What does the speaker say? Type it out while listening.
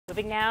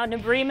Moving now, New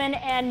Bremen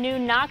and New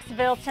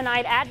Knoxville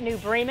tonight at New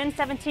Bremen.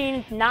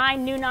 17-9,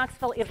 New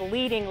Knoxville is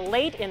leading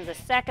late in the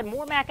second.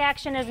 More MAC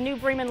action as New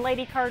Bremen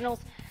Lady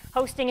Cardinals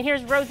hosting. And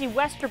here's Rosie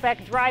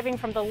Westerbeck driving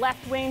from the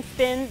left wing,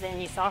 spins,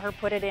 and you saw her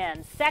put it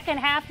in. Second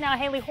half now,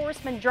 Haley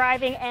Horseman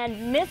driving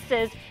and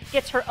misses,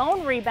 gets her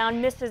own rebound,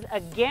 misses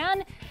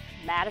again.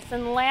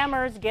 Madison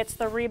Lammers gets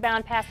the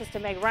rebound, passes to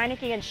Meg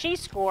Reinecke, and she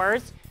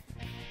scores.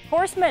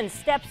 Horseman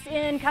steps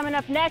in, coming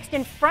up next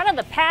in front of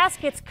the pass,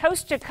 gets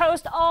coast to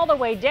coast all the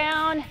way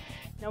down.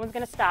 No one's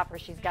going to stop her.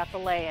 She's got the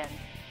lay-in.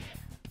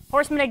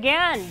 Horseman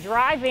again,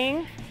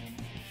 driving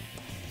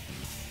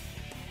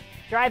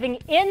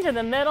into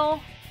the middle,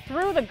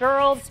 through the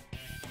girls,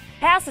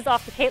 passes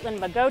off to Caitlin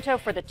Magoto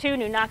for the two.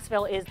 New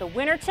Knoxville is the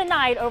winner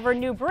tonight over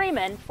New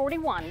Bremen,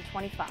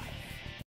 41-25.